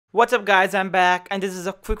What's up guys, I'm back and this is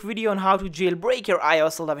a quick video on how to jailbreak your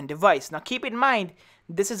iOS 11 device. Now keep in mind,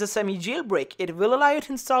 this is a semi-jailbreak. It will allow you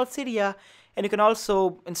to install Cydia and you can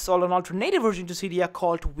also install an alternative version to Cydia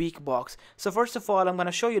called Tweakbox. So first of all, I'm going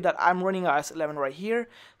to show you that I'm running iOS 11 right here.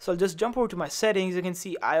 So I'll just jump over to my settings. You can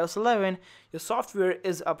see iOS 11, your software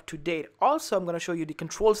is up to date. Also, I'm going to show you the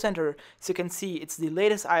control center so you can see it's the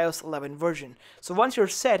latest iOS 11 version. So once you're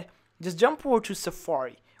set, just jump over to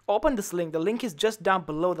Safari. Open this link. The link is just down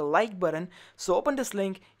below the like button. So open this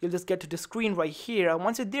link, you'll just get to the screen right here. And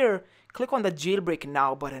once you're there, click on the jailbreak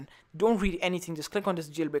now button. Don't read anything, just click on this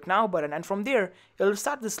jailbreak now button. And from there, it'll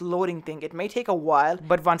start this loading thing. It may take a while,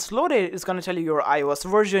 but once loaded, it's gonna tell you your iOS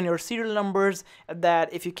version, your serial numbers,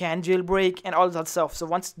 that if you can jailbreak and all that stuff. So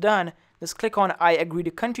once done, just click on I agree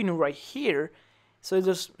to continue right here. So it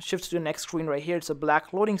just shifts to the next screen right here. It's a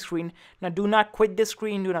black loading screen. Now do not quit this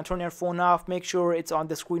screen, do not turn your phone off. Make sure it's on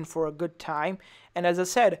the screen for a good time. And as I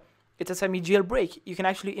said, it's a semi-jailbreak. You can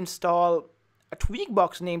actually install a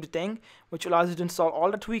Tweakbox named thing, which allows you to install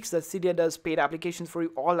all the tweaks that Cydia does, paid applications for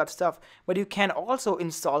you, all that stuff. But you can also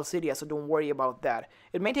install Cydia, so don't worry about that.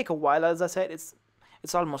 It may take a while, as I said, it's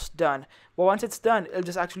almost done. But once it's done, it'll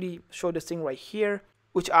just actually show this thing right here,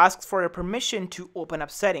 which asks for a permission to open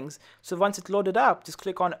up settings. So once it's loaded up, just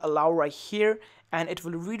click on allow right here and it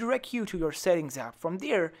will redirect you to your settings app. From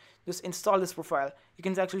there, just install this profile. You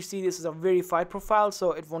can actually see this is a verified profile,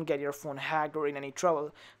 so it won't get your phone hacked or in any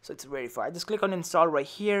trouble. So it's verified. Just click on install right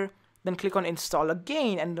here, then click on install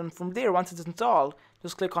again, and then from there, once it's installed,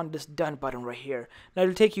 just click on this done button right here. Now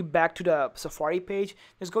it'll take you back to the Safari page.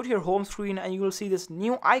 Just go to your home screen and you will see this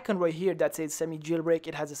new icon right here that says semi-jailbreak.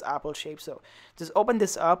 It has this apple shape, so just open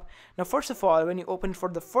this up. Now first of all, when you open for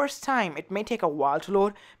the first time, it may take a while to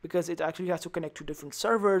load because it actually has to connect to different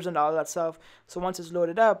servers and all that stuff. So once it's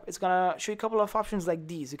loaded up, it's gonna show you a couple of options like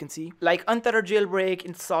these. You can see like Untitled Jailbreak,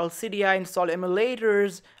 install Cydia, install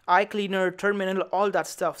emulators, iCleaner, terminal, all that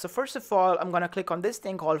stuff. So first of all, I'm gonna click on this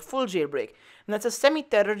thing called full jailbreak. And that's a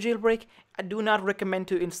semi-tethered jailbreak. I do not recommend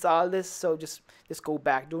to install this, so just go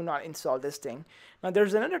back. Do not install this thing. Now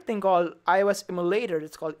there's another thing called iOS emulator.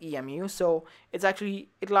 It's called EMU. So it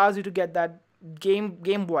allows you to get that Game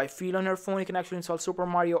Boy feel on your phone. You can actually install Super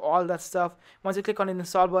Mario, all that stuff. Once you click on the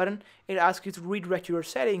install button, it asks you to redirect your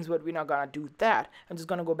settings, but we're not gonna do that. I'm just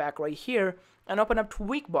gonna go back right here and open up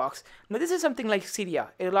Tweakbox. Now this is something like Cydia.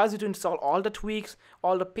 It allows you to install all the tweaks,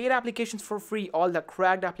 all the paid applications for free, all the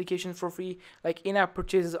cracked applications for free, like in-app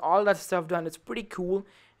purchases, all that stuff done. It's pretty cool.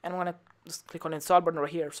 And I'm gonna just click on install button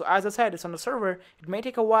right here. So as I said, it's on the server. It may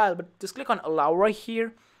take a while, but just click on allow right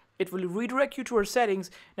here. It will redirect you to our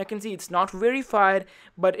settings. And I can see it's not verified,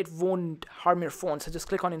 but it won't harm your phone. So just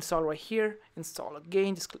click on install right here, install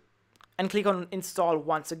again, and click on install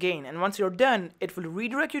once again. And once you're done, it will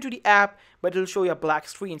redirect you to the app, but it'll show you a black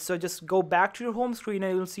screen. So just go back to your home screen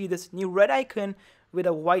and you'll see this new red icon with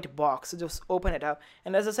a white box. So just open it up.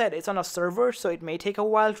 And as I said, it's on a server, so it may take a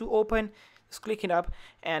while to open. Just click it up.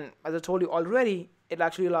 And as I told you already, it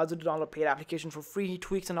actually allows you to download paid applications for free,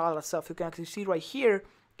 tweaks and all that stuff. You can actually see right here,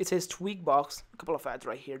 it says Tweakbox, a couple of ads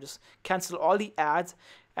right here. Just cancel all the ads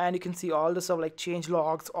and you can see all the stuff like change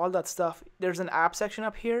logs, all that stuff. There's an app section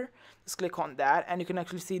up here. Just click on that and you can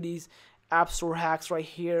actually see these app store hacks right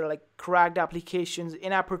here, like cracked applications,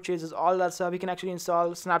 in-app purchases, all that stuff. You can actually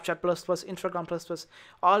install Snapchat++, Instagram++,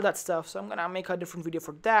 all that stuff. So I'm gonna make a different video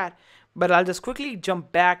for that, but I'll just quickly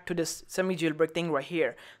jump back to this semi-jailbreak thing right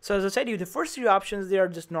here. So as I said, the first three options, they are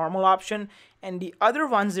just normal option, and the other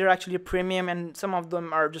ones, they're actually a premium, and some of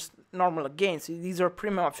them are just normal again. So these are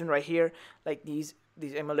premium option right here, like these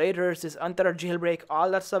emulators, this Untitled Jailbreak, all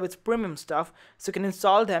that stuff. It's premium stuff, so you can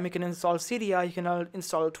install them. You can install Cydia, you can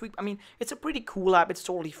install Tweak. I mean, it's a pretty cool app. It's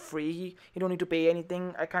totally free. You don't need to pay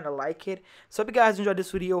anything. I kind of like it. So hope you guys enjoyed this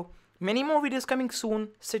video. Many more videos coming soon.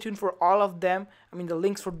 Stay tuned for all of them. I mean, the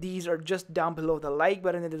links for these are just down below the like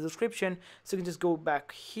button in the description, so you can just go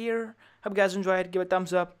back here. Hope you guys enjoyed. Give it a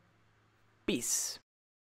thumbs up. Peace.